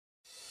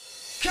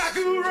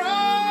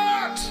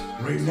Kakarot!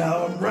 Right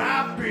now I'm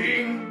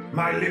rapping,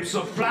 my lips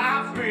are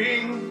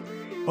flapping.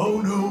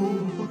 Oh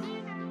no,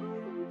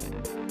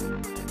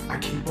 I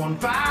keep on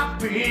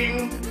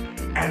fapping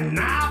and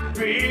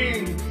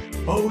napping.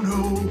 Oh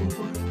no.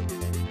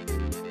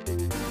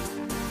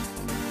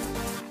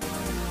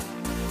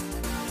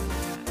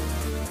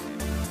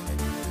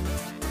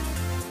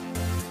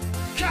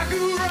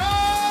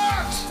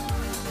 Kakarot!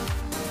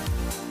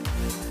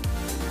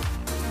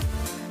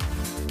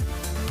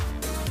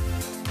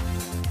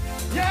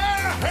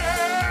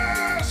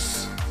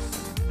 Yes!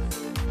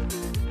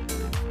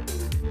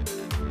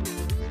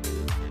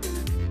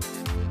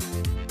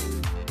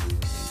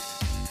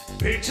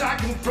 Bitch, I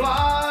can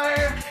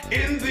fly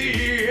in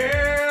the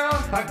air.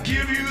 I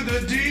give you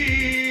the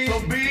D, so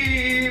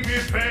be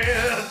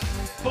prepared.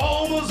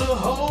 Form as a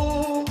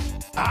whole,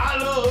 I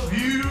love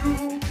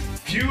you.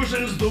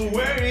 Fusion's the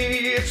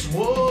way, it's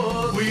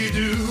what we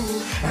do.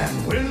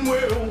 And when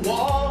we're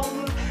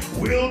one,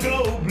 we'll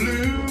go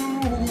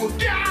blue.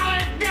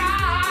 Got it,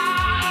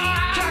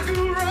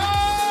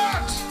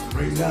 Kakarot!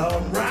 Right now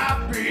I'm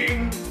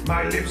rapping,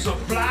 my lips are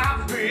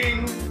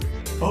flapping.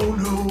 Oh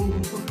no.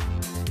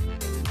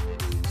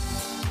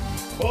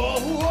 Oh,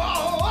 oh,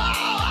 oh,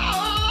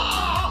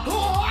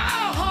 oh,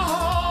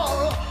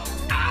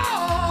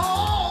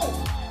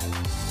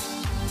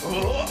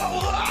 oh,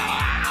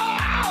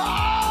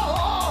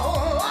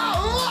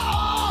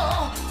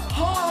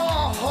 oh,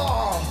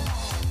 oh,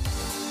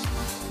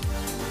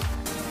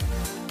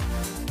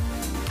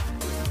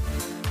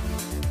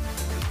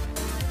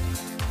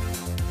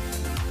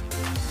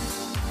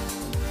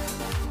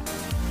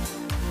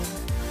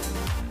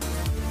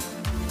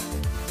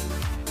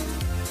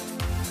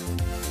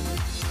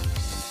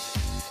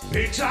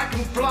 bitch, I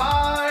can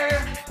fly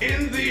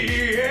in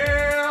the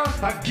air.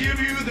 I give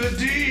you the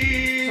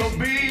D, so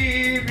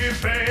be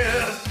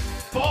prepared.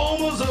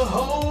 Form as a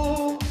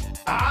whole,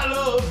 I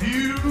love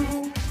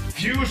you.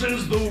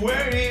 Fusion's the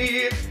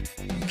way.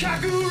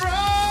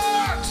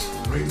 Kakarot!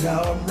 Right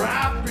now I'm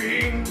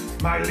rapping,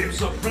 my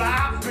lips are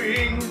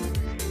flapping.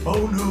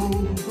 Oh no.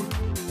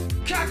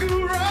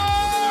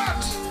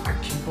 Kakarot! I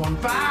keep on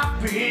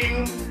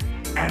fapping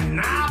and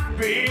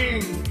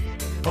napping.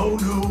 Oh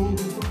no.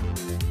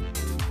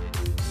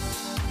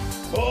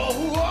 Oh,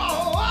 oh,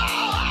 oh,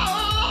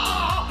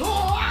 oh,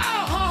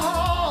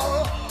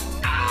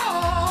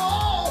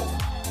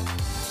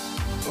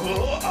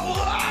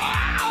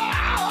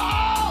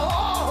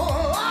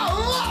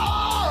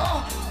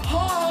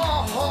 oh,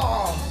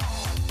 oh,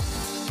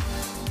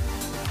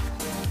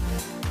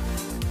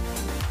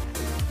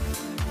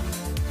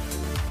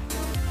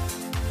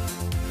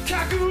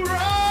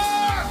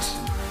 Kakarot!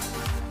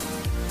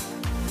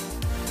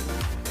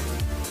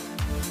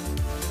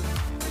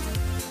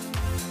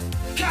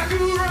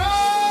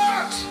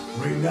 Kakarot!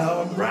 Right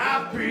now I'm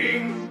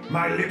rapping,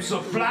 my lips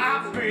are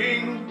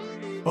flapping.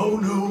 Oh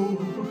no.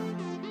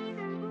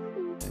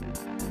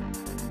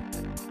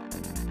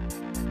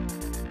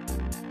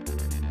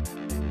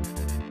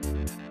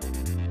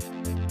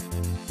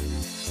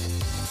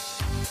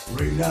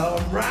 Right now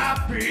I'm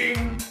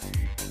rapping.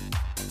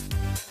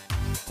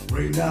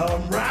 Right now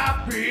I'm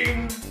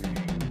rapping.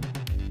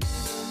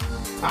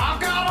 I've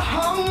got a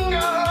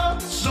hunger,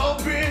 so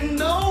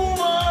bend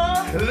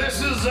over.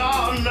 This is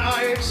our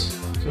night,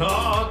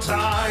 our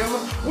time.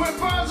 We're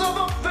birds of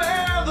a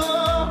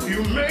feather.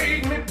 You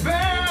make me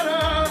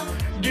better.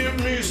 Give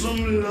me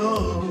some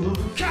love.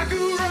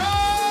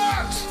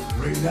 Kakarot!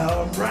 Right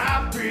now I'm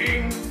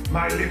rapping.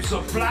 My lips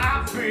are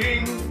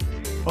flapping.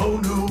 Oh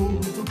no.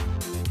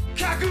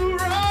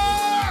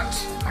 Kakarot!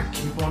 I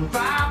keep on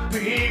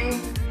fapping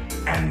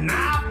and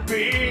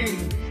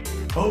napping.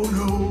 Oh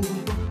no.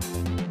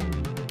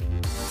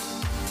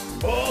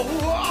 Oh, oh,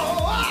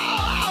 oh.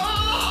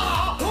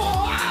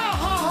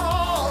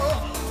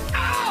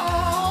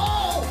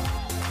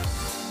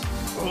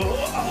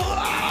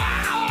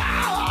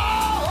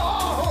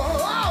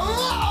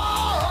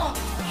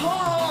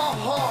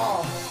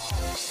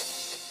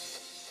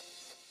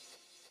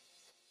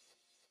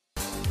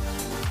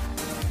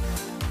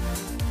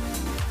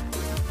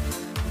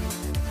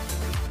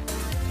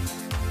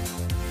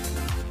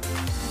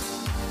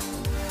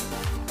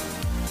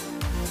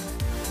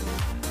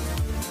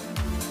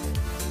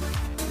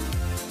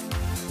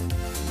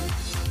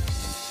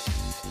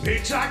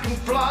 Bitch, I can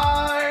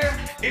fly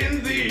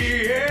in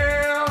the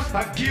air.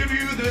 I give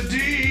you the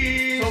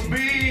D, so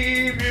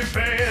be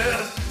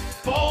prepared.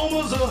 Form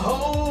as a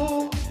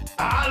whole,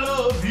 I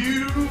love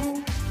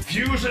you.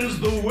 Fusion's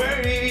the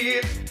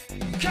way.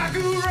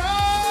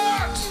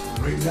 Kakarot!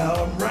 Right now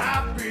I'm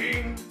rapping.